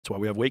That's why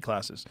we have weight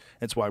classes.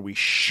 It's why we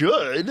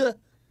should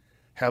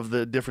have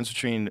the difference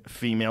between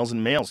females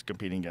and males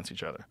competing against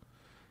each other,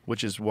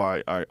 which is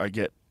why I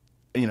get,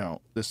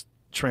 this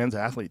trans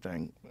athlete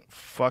thing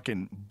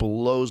fucking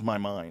blows my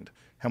mind.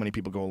 How many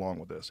people go along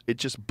with this? It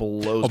just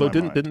blows. Although my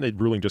mind. didn't the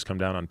ruling just come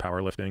down on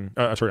powerlifting?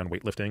 On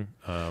weightlifting.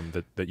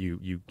 That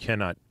you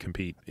cannot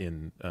compete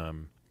in.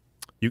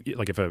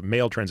 Like if a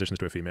male transitions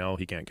to a female,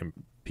 he can't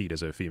compete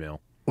as a female.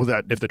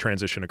 Well, if the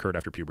transition occurred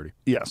after puberty.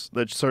 Yes,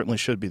 that certainly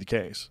should be the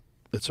case.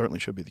 It certainly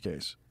should be the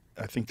case.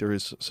 I think there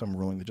is some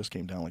ruling that just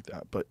came down like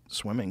that. But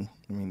swimming,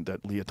 I mean,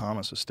 that Leah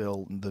Thomas is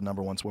still the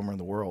 #1 swimmer in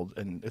the world,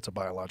 and it's a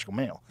biological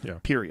male. Yeah.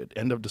 Period.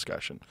 End of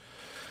discussion.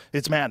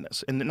 It's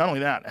madness. And not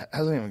only that,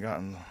 hasn't even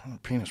gotten a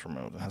penis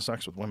removed and has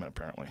sex with women,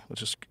 apparently.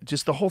 It's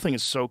just the whole thing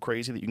is so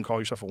crazy that you can call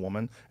yourself a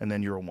woman and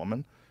then you're a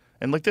woman.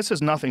 And like, this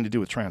has nothing to do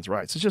with trans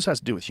rights. It just has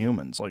to do with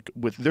humans. Like,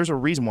 there's a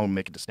reason why we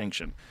make a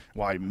distinction,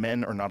 why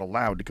men are not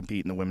allowed to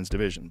compete in the women's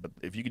division. But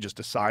if you could just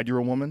decide you're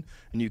a woman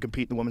and you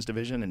compete in the women's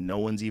division and no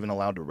one's even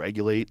allowed to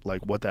regulate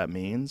like what that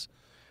means,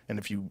 and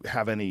if you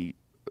have any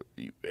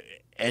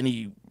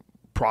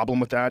problem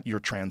with that,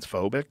 you're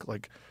transphobic.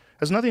 Like,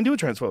 it has nothing to do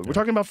with transphobic. We're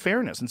talking about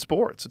fairness in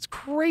sports. It's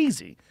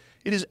crazy.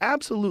 It is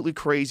absolutely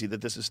crazy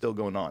that this is still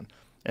going on,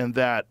 and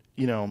that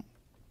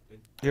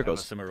Here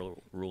goes a similar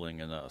ruling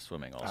in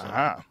swimming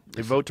also.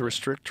 They vote to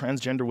restrict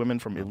transgender women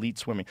from elite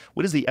swimming.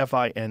 What is the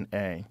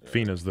FINA?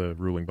 FINA is the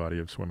ruling body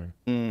of swimming.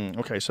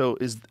 Okay, so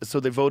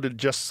they voted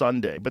just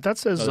Sunday, but that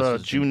says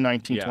June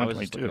 19, 2022. I was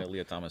just looking at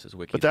Leah Thomas's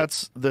wiki. But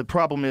that's the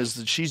problem is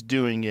that she's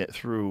doing it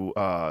through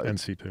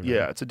NC2.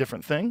 Yeah, it's a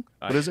different thing.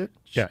 What is it?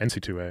 Yeah,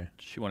 NC2A.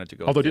 She wanted to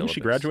go. Although to the didn't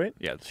she Olympics. graduate?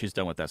 Yeah, she's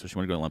done with that, so she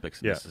wanted to go to the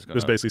Olympics. Yeah, it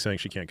was basically saying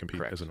she can't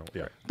compete as an.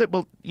 Yeah.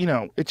 Well,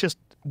 it's just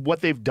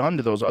what they've done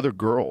to those other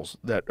girls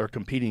that are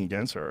competing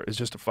against her is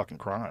just a fucking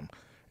crime.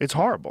 It's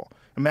horrible.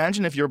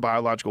 Imagine if you're a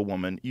biological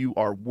woman, you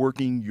are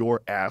working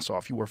your ass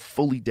off. You are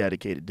fully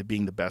dedicated to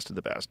being the best of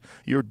the best.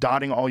 You're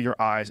dotting all your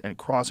I's and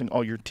crossing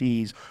all your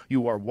T's.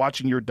 You are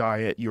watching your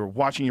diet. You're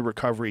watching your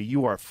recovery.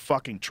 You are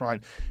fucking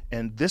trying.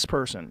 And this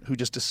person who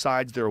just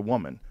decides they're a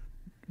woman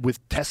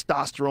with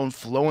testosterone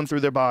flowing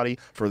through their body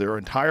for their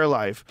entire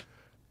life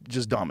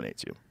just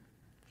dominates you.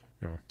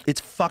 Yeah. It's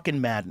fucking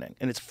maddening,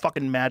 and it's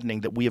fucking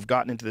maddening that we have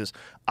gotten into this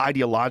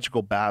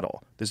ideological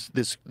battle,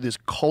 this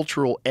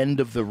cultural end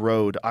of the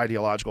road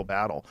ideological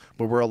battle,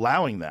 where we're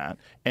allowing that,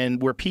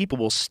 and where people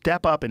will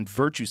step up and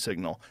virtue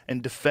signal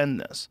and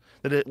defend this.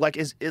 That it like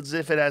as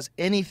if it has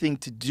anything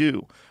to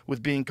do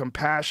with being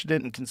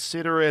compassionate and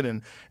considerate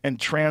and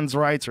trans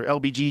rights or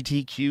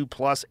LGBTQ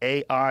plus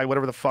AI,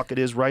 whatever the fuck it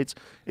is, rights.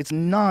 It's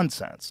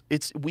nonsense.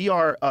 We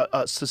are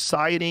a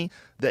society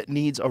that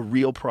needs a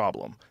real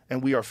problem,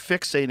 and we are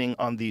fixating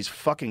on these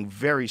fucking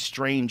very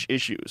strange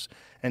issues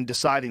and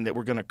deciding that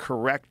we're going to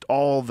correct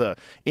all the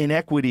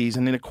inequities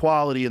and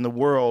inequality in the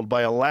world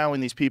by allowing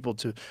these people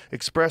to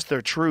express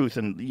their truth.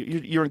 And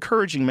you're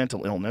encouraging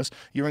mental illness.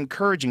 You're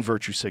encouraging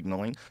virtue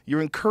signaling.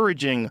 You're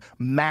encouraging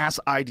mass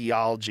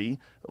ideology,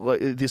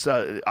 this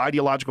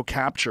ideological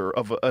capture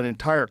of an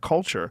entire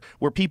culture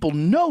where people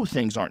know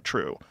things aren't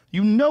true.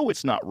 You know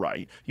it's not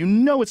right. You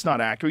know it's not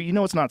accurate. You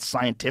know it's not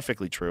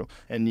scientifically true.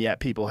 And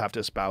yet people have to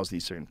espouse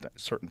these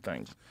certain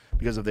things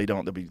because if they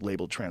don't, they'll be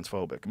labeled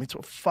transphobic. I mean, it's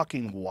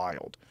fucking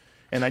wild.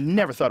 And I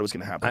never thought it was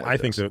going to happen. I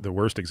think the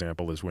worst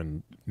example is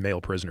when male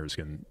prisoners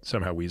can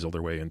somehow weasel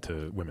their way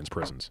into women's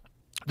prisons.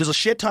 There's a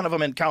shit ton of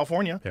them in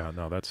California. Yeah,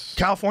 no, that's...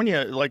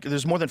 California, like,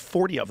 there's more than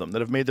 40 of them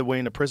that have made their way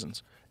into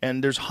prisons.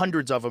 And there's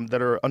hundreds of them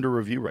that are under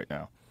review right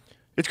now.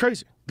 It's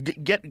crazy.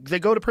 They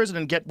go to prison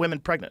and get women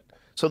pregnant.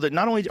 So that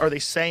not only are they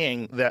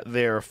saying that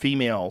they're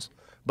females,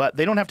 but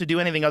they don't have to do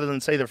anything other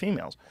than say they're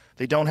females.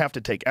 They don't have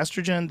to take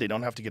estrogen. They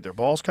don't have to get their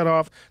balls cut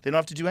off. They don't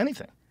have to do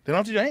anything. They don't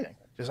have to do anything.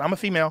 Just, I'm a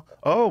female.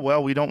 Oh,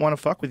 well, we don't want to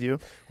fuck with you.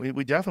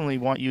 We definitely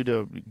want you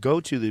to go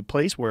to the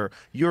place where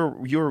you're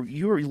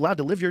allowed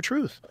to live your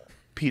truth.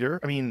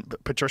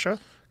 Patricia,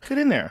 get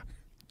in there.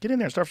 Get in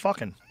there and start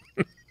fucking.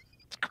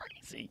 It's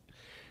crazy.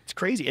 It's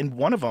crazy. And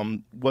one of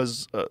them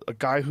was a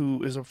guy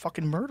who is a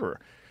fucking murderer.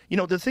 You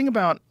know, the thing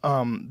about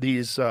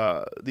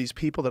these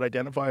people that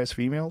identify as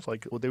females,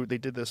 like they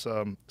did this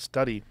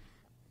study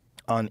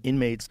on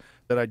inmates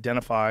that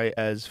identify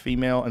as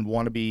female and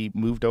want to be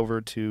moved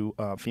over to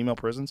female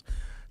prisons.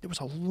 There was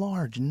a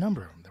large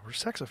number of them that were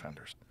sex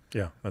offenders.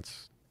 Yeah,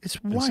 it's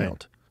insane.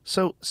 wild.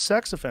 So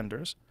sex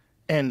offenders,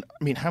 and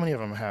I mean, how many of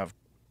them have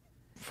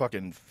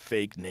fucking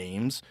fake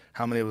names?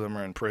 How many of them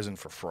are in prison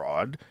for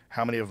fraud?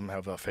 How many of them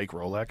have a fake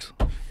Rolex?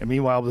 And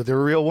meanwhile, they're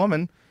a real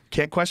woman.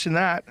 Can't question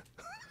that.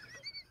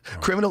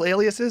 Criminal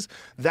aliases,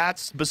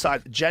 that's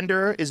beside.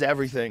 Gender is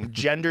everything.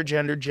 Gender.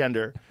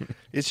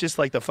 It's just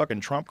like the fucking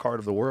Trump card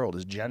of the world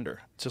is gender.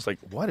 It's just like,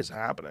 what is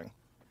happening?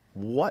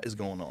 What is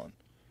going on?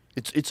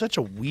 It's such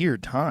a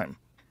weird time.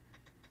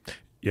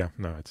 Yeah,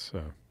 no, it's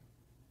an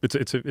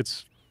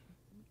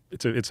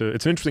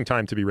interesting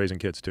time to be raising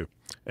kids too,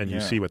 and you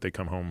see what they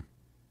come home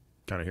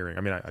kind of hearing.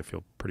 I mean, I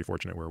feel pretty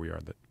fortunate where we are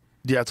that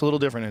Yeah, it's a little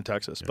different in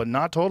Texas, but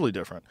not totally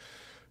different.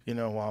 You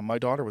know, my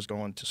daughter was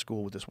going to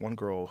school with this one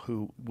girl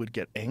who would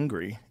get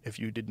angry if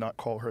you did not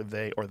call her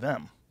they or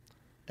them.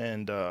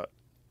 And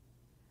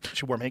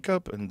she wore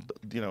makeup and,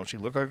 you know, she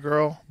looked like a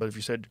girl. But if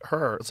you said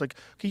her, it's like,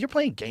 okay, you're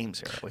playing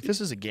games here. Like,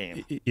 this is a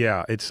game.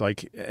 Yeah, it's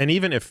like, and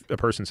even if a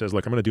person says,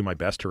 look, I'm going to do my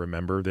best to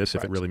remember this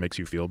if it really makes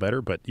you feel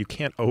better, but you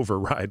can't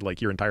override like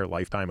your entire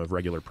lifetime of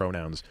regular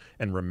pronouns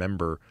and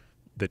remember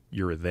that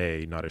you're a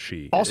they, not a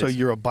she. Also,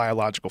 you're a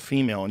biological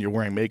female and you're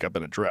wearing makeup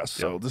and a dress.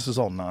 So this is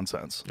all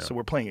nonsense. Yeah. So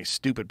we're playing a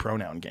stupid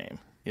pronoun game.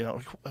 You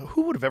know,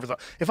 who would have ever thought?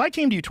 If I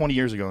came to you 20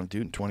 years ago and,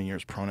 dude, in 20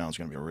 years, pronouns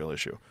are going to be a real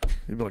issue,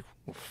 you'd be like,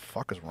 what the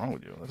fuck is wrong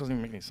with you? That doesn't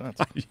even make any sense.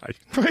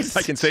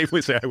 I can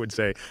safely say, I would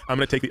say, I'm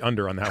going to take the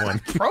under on that one.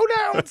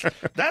 Pronouns?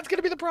 That's going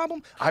to be the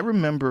problem? I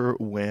remember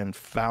when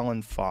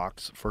Fallon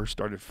Fox first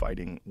started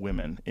fighting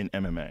women in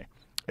MMA.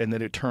 And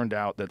then it turned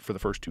out that for the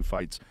first 2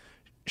 fights,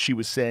 she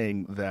was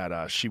saying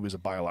that she was a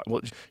biological.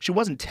 Well, she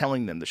wasn't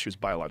telling them that she was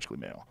biologically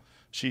male.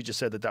 She just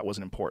said that that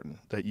wasn't important.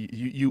 That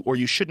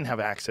you shouldn't have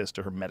access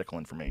to her medical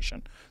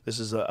information. This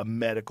is a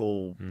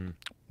medical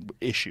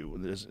issue.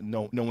 There's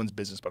no one's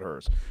business but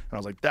hers. And I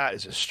was like, that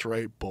is just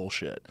straight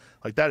bullshit.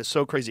 Like, that is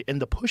so crazy.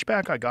 And the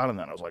pushback I got on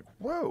that, I was like,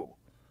 whoa,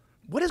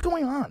 what is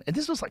going on? And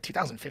this was like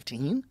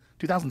 2015,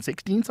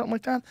 2016, something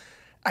like that.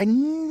 I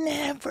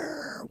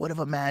never would have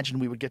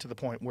imagined we would get to the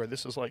point where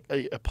this is like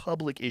a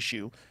public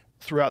issue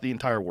throughout the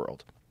entire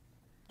world.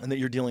 And that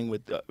you're dealing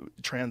with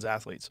trans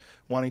athletes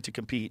wanting to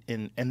compete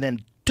in and then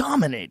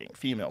dominating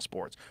female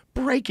sports,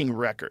 breaking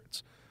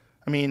records.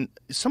 I mean,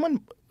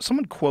 someone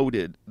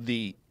quoted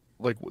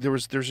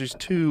there's these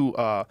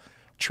 2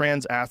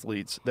 trans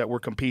athletes that were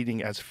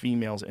competing as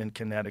females in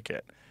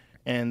Connecticut,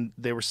 and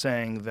they were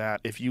saying that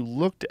if you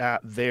looked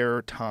at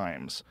their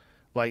times,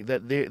 like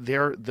that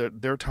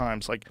their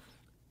times, like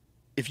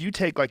if you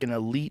take like an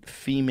elite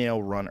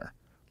female runner,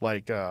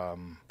 like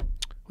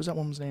what's that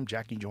woman's name?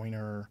 Jackie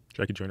Joyner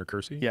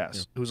Kersey? Yes.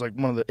 Yeah. It was like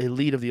one of the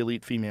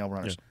elite female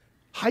runners.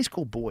 Yeah. High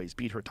school boys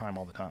beat her time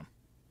all the time.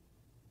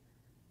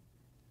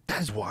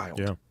 That is wild.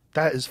 Yeah.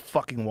 That is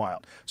fucking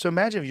wild. So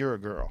imagine if you're a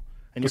girl.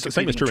 And the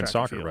same is true in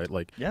soccer, right?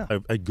 Like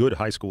a good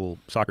high school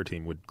soccer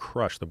team would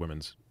crush the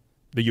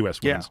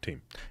U.S. women's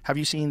team. Have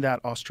you seen that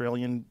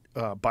Australian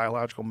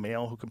biological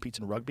male who competes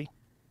in rugby?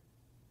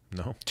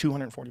 No.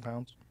 240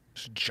 pounds.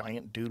 Just a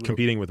giant dude.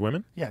 Competing with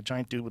women? Yeah,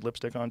 giant dude with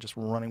lipstick on, just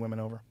running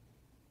women over.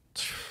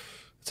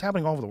 It's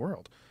happening all over the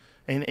world.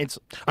 And at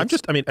some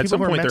point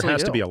there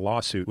has to be a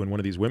lawsuit when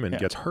one of these women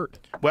gets hurt.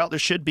 Well, there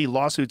should be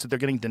lawsuits that they're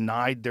getting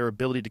denied their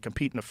ability to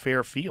compete in a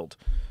fair field,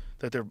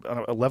 that they're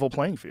on a level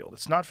playing field.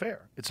 It's not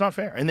fair. It's not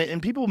fair.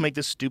 And people make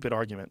this stupid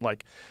argument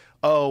like,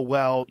 oh,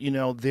 well, you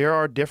know, there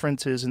are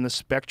differences in the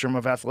spectrum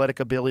of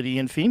athletic ability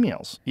in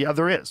females. Yeah,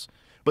 there is.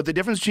 But the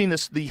difference between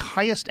the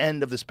highest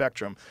end of the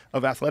spectrum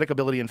of athletic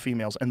ability in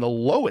females and the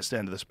lowest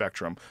end of the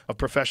spectrum of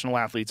professional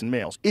athletes and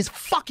males is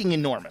fucking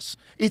enormous.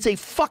 It's a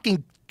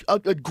fucking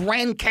a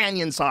Grand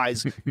Canyon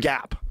size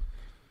gap.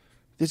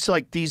 It's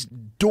like these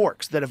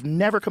dorks that have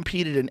never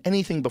competed in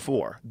anything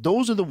before.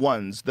 Those are the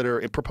ones that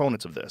are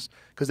proponents of this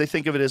because they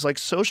think of it as like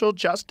social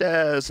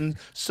justice and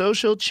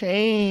social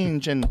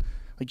change, and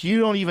like you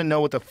don't even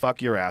know what the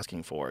fuck you're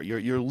asking for.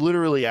 You're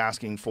literally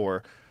asking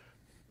for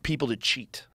people to cheat.